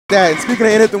that. And speaking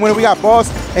of in it to win it, we got Boss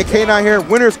and K9 here,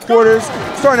 winners quarters.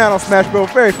 Starting out on Smash Bros.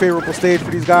 Very favorable stage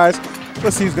for these guys.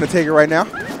 Let's see who's going to take it right now.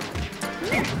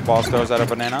 Boss throws out a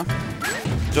banana.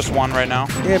 Just one right now.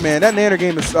 Yeah, man, that Nanner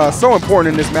game is so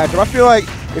important in this matchup. I feel like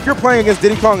if you're playing against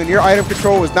Diddy Kong and your item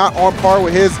control is not on par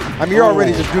with his, I mean, you're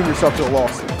already just doomed yourself to a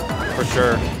loss. For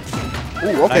sure.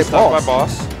 Ooh, okay, nice stuff Boss. by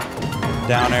Boss.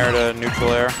 Down air to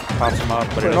neutral air. Pops him up.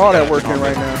 But putting all that work in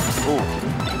right now. Ooh.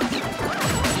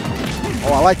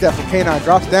 Oh, I like that from K9.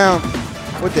 Drops down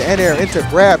with the N air into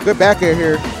grab. Good back air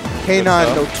here.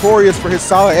 K9 notorious for his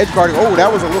solid edge guarding. Oh,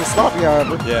 that was a little sloppy,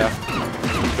 however. Yeah.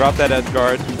 Drop that edge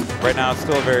guard. Right now, it's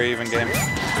still a very even game.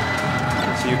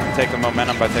 So you can take the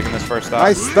momentum by taking this first stock.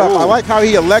 Nice stuff. Ooh. I like how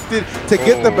he elected to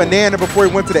get the banana before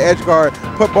he went to the edge guard.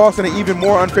 Put Boss in an even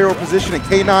more unfavorable position, and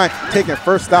K9 taking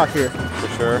first stock here. For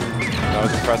sure. That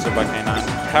was impressive by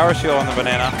K9. Power shield on the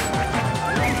banana.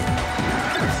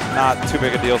 Not too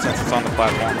big a deal since it's on the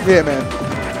platform. Yeah, man.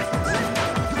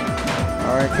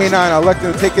 All right, K9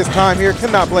 elected to take his time here.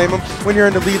 Cannot blame him when you're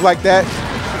in the lead like that.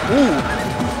 Ooh.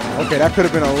 Okay, that could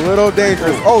have been a little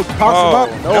dangerous. Oh, pops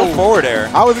him up. No forward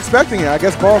air. I was expecting it. I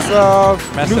guess Boss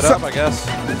messed it up, I guess.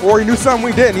 Or he knew something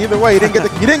we didn't. Either way, he didn't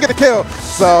get the kill.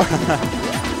 So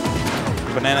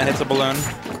banana hits a balloon.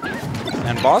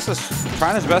 And Boss is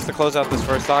trying his best to close out this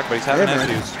first stock, but he's having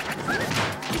issues.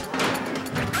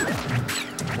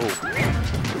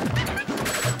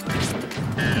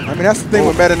 I mean, that's the thing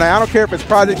with Meta Knight. I don't care if it's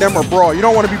Project M or Brawl. You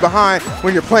don't want to be behind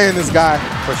when you're playing this guy.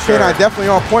 For sure. K9 definitely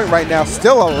on point right now.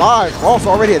 Still alive. Boss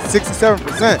already at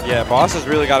 67%. Yeah, Boss has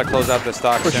really got to close out this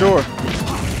stock For sure.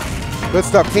 Good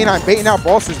stuff. K9 baiting out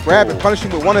Boss's grab and punishing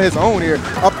with one of his own here.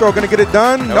 Up throw going to get it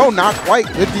done? Nope. No, not quite.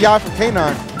 Good DI from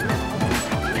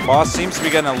K9. Boss seems to be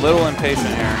getting a little impatient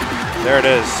here. There it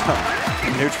is.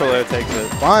 Neutral air takes it.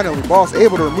 Finally, Boss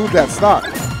able to remove that stock.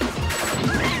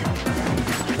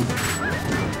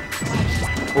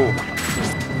 Ooh.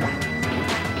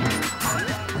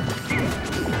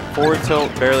 Forward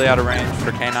tilt, barely out of range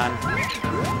for K9.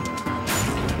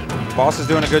 Boss is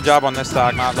doing a good job on this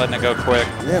stock, not letting it go quick.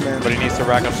 Yeah, man. But he needs to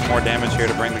rack up some more damage here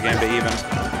to bring the game to even.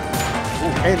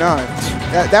 Ooh, K9.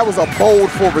 That was a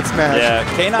bold forward smash. Yeah,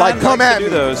 K9 like, come likes at to me.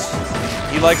 do those.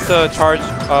 He likes to charge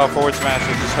forward smashes,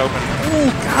 just hoping.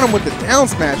 Ooh, got him with the down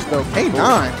smash, though.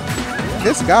 K9.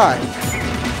 This guy.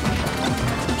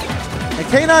 And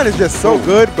K9 is just so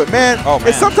good, but man,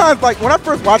 it's sometimes like when I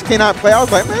first watched K9 play, I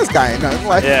was like, man, this guy ain't nothing.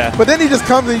 Like, but then he just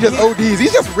comes and he just ODs.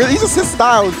 He's just his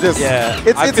style is just,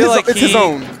 it's his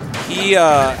own. He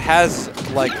has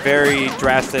like very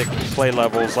drastic play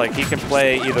levels. Like he can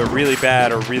play either really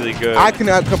bad or really good. I can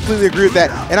completely agree with that.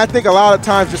 And I think a lot of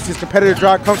times just his competitive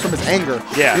drive comes from his anger.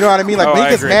 Yeah. You know what I mean? Like when he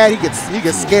gets mad, he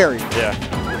gets scary. Yeah,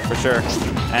 for sure.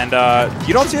 And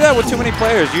you don't see that with too many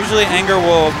players. Usually anger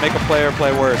will make a player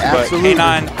play worse, Absolutely.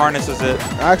 but K9 harnesses it.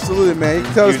 Absolutely, man. You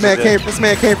can tell this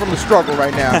man came from the struggle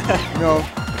right now. You know,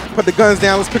 put the guns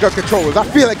down, let's pick up controllers. I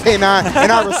feel it, K9,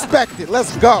 and I respect it.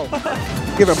 Let's go.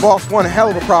 Giving Boss one hell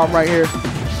of a problem right here.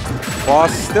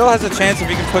 Boss still has a chance if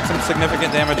he can put some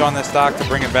significant damage on this stock to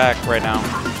bring it back right now.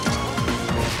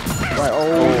 Right.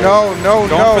 Oh, no.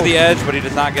 Going for the edge, but he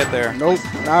does not get there. Nope,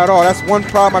 not at all. That's one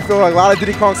problem I feel like a lot of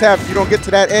Diddy Kongs have. If you don't get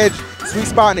to that edge, sweet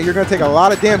spot in it, you're going to take a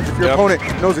lot of damage if your opponent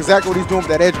knows exactly what he's doing with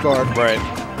that edge guard. Right.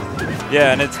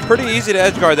 Yeah, and it's pretty easy to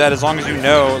edge guard that as long as you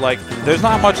know. Like, there's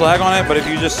not much lag on it, but if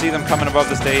you just see them coming above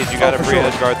the stage, you got a free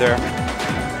edge guard there.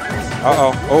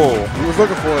 Uh-oh. Oh. He was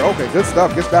looking for it. Okay, good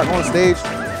stuff. Gets back on stage.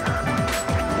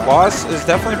 Boss is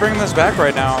definitely bringing this back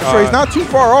right now. For sure, he's not too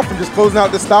far off from just closing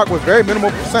out this stock with very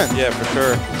minimal percent. Yeah, for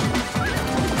sure.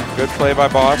 Good play by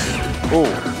Boss. Ooh.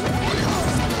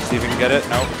 See if he can get it.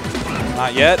 Nope.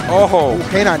 Not yet. Oh.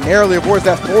 K9 narrowly avoids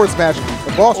that forward smash.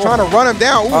 The Boss trying to run him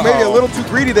down. Ooh, maybe a little too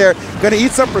greedy there. Gonna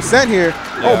eat some percent here.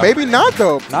 Yeah. Oh, maybe not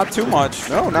though. Not too much.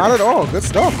 No, not at all. Good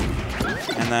stuff.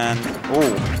 And then,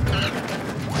 ooh.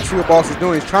 See what Boss is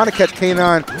doing. He's trying to catch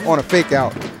K9 on a fake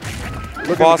out.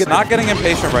 Boss not getting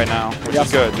impatient right now, which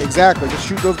is good. Exactly. Just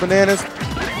shoot those bananas.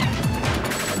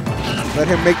 Let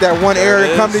him make that one error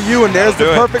and come to you, and there's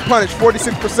the perfect punish.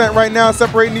 46% right now,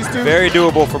 separating these two. Very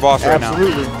doable for Boss right now.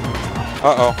 Absolutely.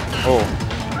 Uh-oh.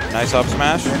 Oh. Nice up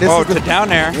smash. Oh, to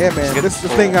down air. Yeah, man. This is the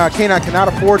thing K9 cannot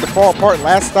afford to fall apart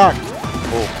last stock.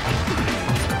 Oh.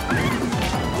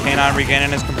 K9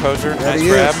 regaining his composure. Nice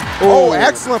grab. Oh,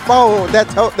 excellent follow with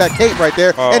that cape right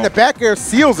there. And the back air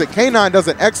seals it. K9 does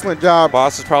an excellent job.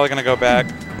 Boss is probably going to go back.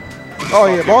 Oh,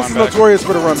 yeah. Boss is notorious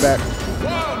for the run back.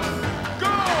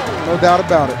 No doubt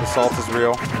about it. The salt is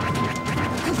real.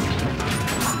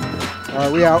 All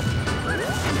right, we out.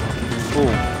 Ooh.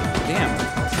 Damn.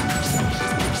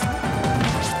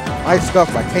 Nice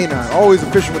stuff by K9. Always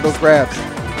efficient with those grabs.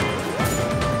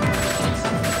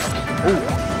 Ooh,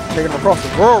 taking him across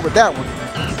the world with that one.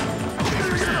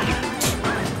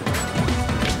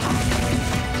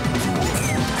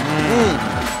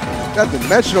 That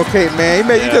dimensional cape, man.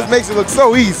 He just makes it look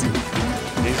so easy.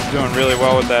 He's doing really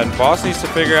well with that. And Boss needs to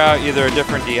figure out either a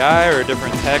different DI or a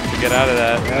different tech to get out of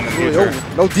that.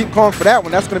 Absolutely. No deep Kong for that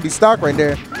one. That's going to be stock right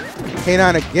there.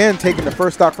 K9 again taking the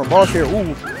first stock from Boss here.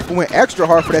 Ooh, who went extra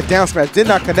hard for that down smash. Did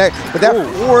not connect, but that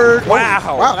forward.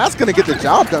 Wow. Wow, that's going to get the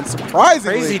job done,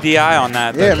 surprisingly. Crazy DI on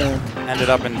that. Yeah, man. Ended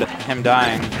up in him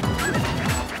dying.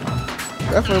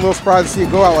 Definitely a little surprised to see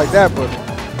it go out like that, but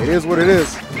it is what it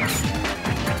is.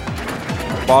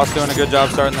 Boss doing a good job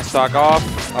starting the stock off.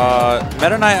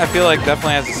 Meta Knight, I feel like,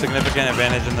 definitely has a significant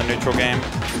advantage in the neutral game.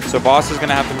 So Boss is going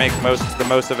to have to make the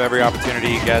most of every opportunity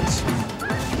he gets.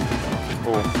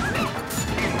 Ooh.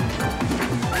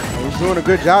 He's doing a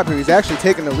good job here. He's actually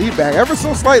taking the lead back ever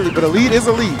so slightly, but a lead is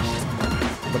a lead.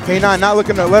 But K9 not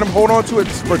looking to let him hold on to it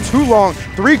for too long.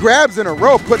 3 grabs in a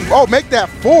row, make that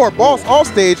 4. Boss off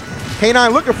stage.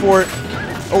 K9 looking for it.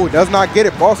 Oh, does not get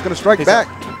it. Boss going to strike back.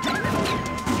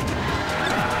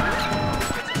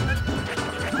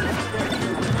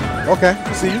 Okay,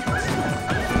 I see you.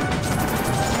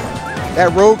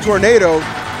 That rogue tornado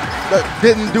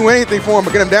didn't do anything for him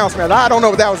but get him down smash. I don't know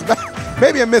what that was about.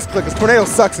 Maybe a misclick, because tornado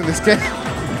sucks in this game.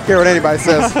 Care what anybody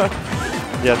says.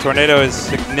 Yeah, tornado is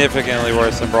significantly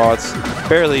worse than Brawl. It's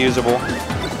barely usable.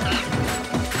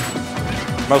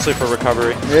 Mostly for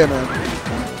recovery. Yeah, man.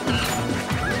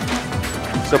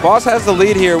 So Boss has the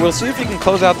lead here. We'll see if he can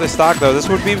close out this stock, though. This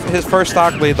would be his first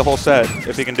stock lead the whole set,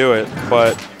 if he can do it.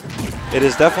 But it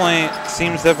is definitely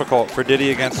seems difficult for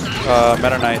Diddy against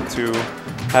Meta Knight to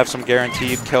have some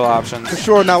guaranteed kill options. For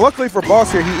sure. Now, luckily for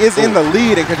Boss here, he is in the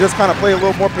lead and can just kind of play a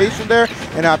little more patient there,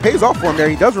 and it pays off for him there.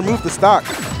 He does remove the stock.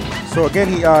 So again,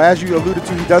 he, as you alluded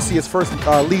to, he does see his first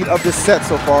lead of this set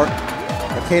so far.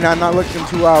 K9 not looking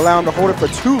to allow him to hold it for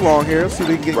too long here. Let's see if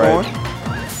we can get going.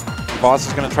 Boss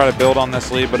is going to try to build on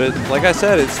this lead, but like I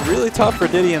said, it's really tough for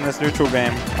Diddy in this neutral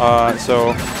game.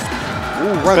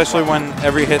 Especially when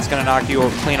every hit's going to knock you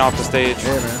clean off the stage.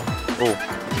 Yeah, man. Ooh.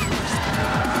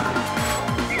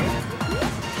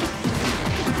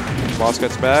 Boss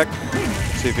gets back.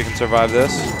 See if he can survive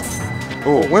this.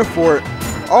 Ooh, went for it.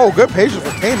 Oh, good patience for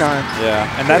K9.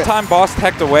 Yeah, and that time Boss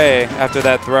teched away after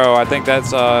that throw. I think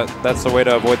that's the way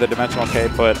to avoid the dimensional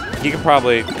cape, but he can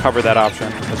probably cover that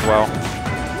option as well.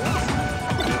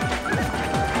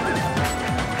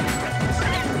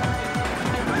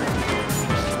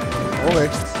 Okay,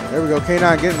 there we go.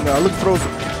 K9 getting look for those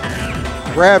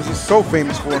grabs he's so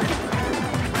famous for.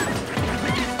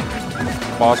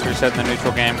 Boss resetting the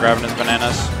neutral game, grabbing his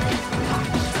bananas.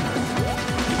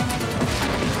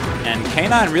 And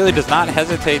K9 really does not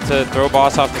hesitate to throw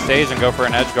Boss off the stage and go for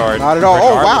an edge guard. Not at all.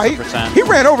 Oh, wow. He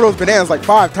ran over those bananas like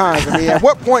 5 times. I mean, at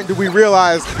what point do we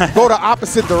realize go the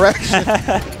opposite direction?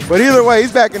 But either way,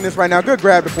 he's back in this right now. Good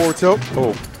grab to forward tilt.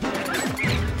 Oh.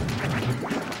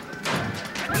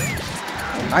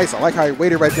 Nice. I like how he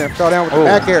waited right there and fell down with the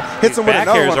back air. Hits him with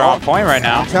another one. Back airs are on point right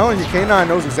now. I'm telling you, K9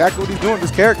 knows exactly what he's doing with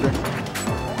this character.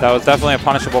 That was definitely a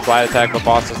punishable glide attack, but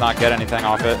Boss does not get anything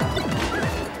off it.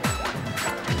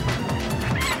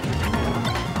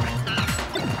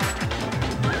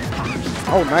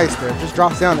 Oh, nice there. Just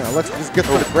drops down there. Let's just get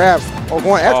for the grabs. Oh,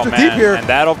 going extra deep here. And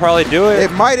that'll probably do it.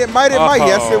 It might.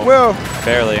 Yes, it will.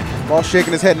 Barely. Boss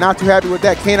shaking his head. Not too happy with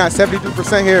that. K9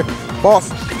 72% here. Boss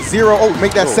 0. Oh,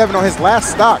 make that 7 on his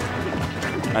last stock.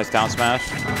 Nice down smash.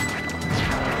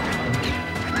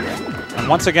 And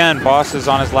once again, Boss is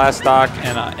on his last stock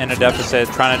in a deficit,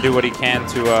 trying to do what he can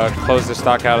to close the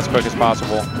stock out as quick as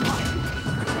possible.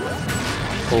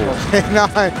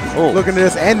 K9 looking to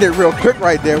just end it real quick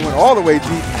right there. Went all the way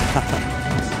deep.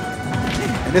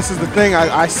 And this is the thing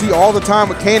I see all the time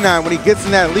with K9 when he gets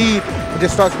in that lead and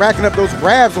just starts racking up those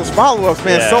grabs, those follow-ups,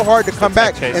 man. It's so hard to come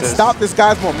back and stop this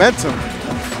guy's momentum.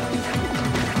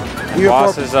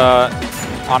 Boss is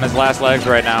on his last legs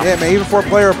right now. Yeah, man, even for a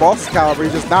player of Boss's caliber,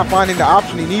 he's just not finding the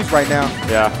option he needs right now.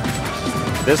 Yeah.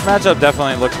 This matchup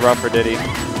definitely looks rough for Diddy.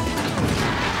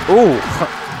 Ooh.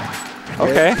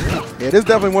 Okay. Yeah, this is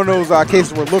definitely one of those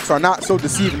cases where looks are not so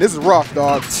deceiving. This is rough,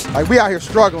 dog. Like, we out here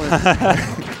struggling.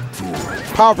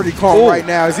 Poverty Kong right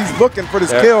now as he's looking for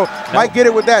this kill. Might get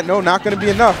it with that. No, not going to be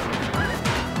enough.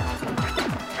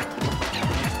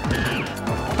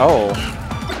 Oh.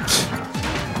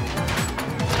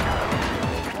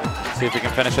 See if we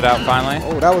can finish it out finally.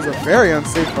 Oh, that was a very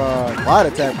unsafe glide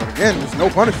attack. But again, there's no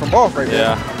punish from Boss right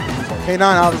there. So K9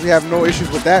 obviously have no issues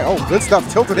with that. Oh, good stuff.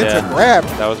 Tilted into grab.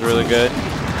 That was really good.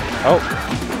 Oh.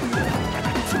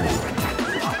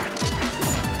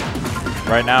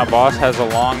 Right now, Boss has a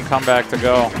long comeback to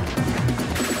go.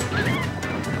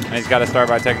 And he's got to start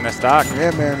by taking this stock.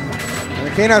 Yeah, man. And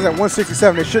the K9's at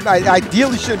 167. It shouldn't,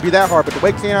 ideally shouldn't be that hard, but the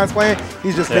way K9's playing,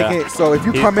 he's just making it. So if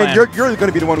you come in, you're going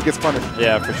to be the one who gets punished.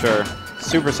 Yeah, for sure.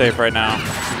 Super safe right now.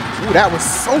 Ooh, that was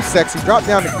so sexy. Drop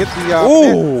down to get the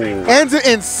Ooh. ends it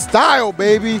in style,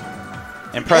 baby.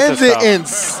 Impressive ends stuff. it in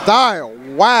style.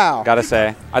 Wow. Gotta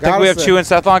say. I think we have Chew and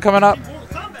Sethlon coming up.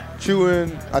 Chew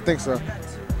and I think so.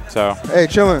 So. Hey,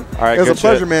 chillin'. All right, it was good a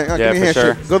pleasure, shit. man. Yeah, Give me a for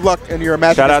handshake. sure. Good luck in your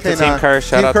match. Shout out to Team Curse.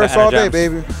 Shout out to Curse all day, Energems.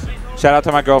 baby. Shout out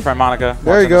to my girlfriend, Monica.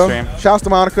 There you go. The stream. Shouts to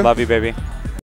Monica. Love you, baby.